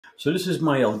So this is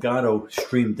my Elgato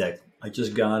Stream Deck. I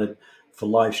just got it for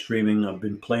live streaming. I've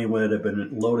been playing with it. I've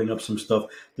been loading up some stuff.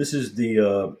 This is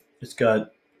the, it's got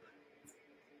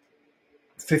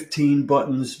 15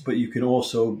 buttons, but you can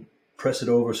also press it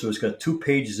over. So it's got 2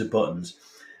 pages of buttons.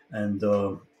 And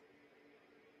I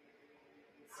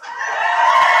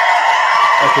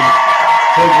can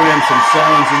program some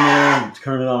sounds in there,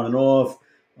 turn it on and off.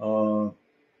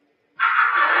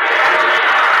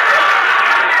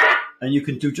 And you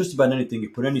can do just about anything. You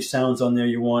put any sounds on there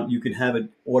you want. You can have it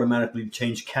automatically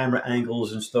change camera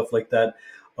angles and stuff like that.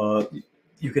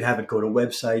 You could have it go to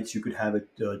websites. You could have it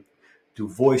do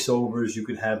voiceovers. You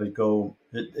could have it go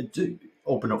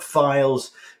open up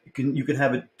files. You can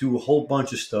have it do a whole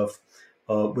bunch of stuff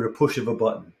with a push of a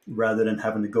button, rather than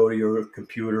having to go to your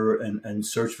computer and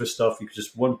search for stuff. You can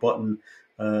just one button.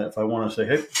 If I want to say,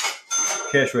 hey,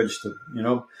 cash register, you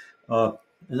know.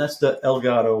 And that's the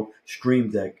Elgato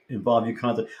Stream Deck. Involve your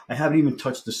content. I haven't even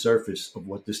touched the surface of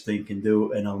what this thing can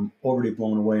do, and I'm already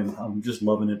blown away. I'm just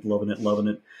loving it, loving it, loving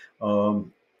it.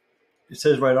 It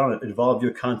says right on it, involve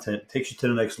your content, takes you to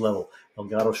the next level.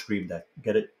 Elgato Stream Deck.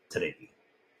 Get it today.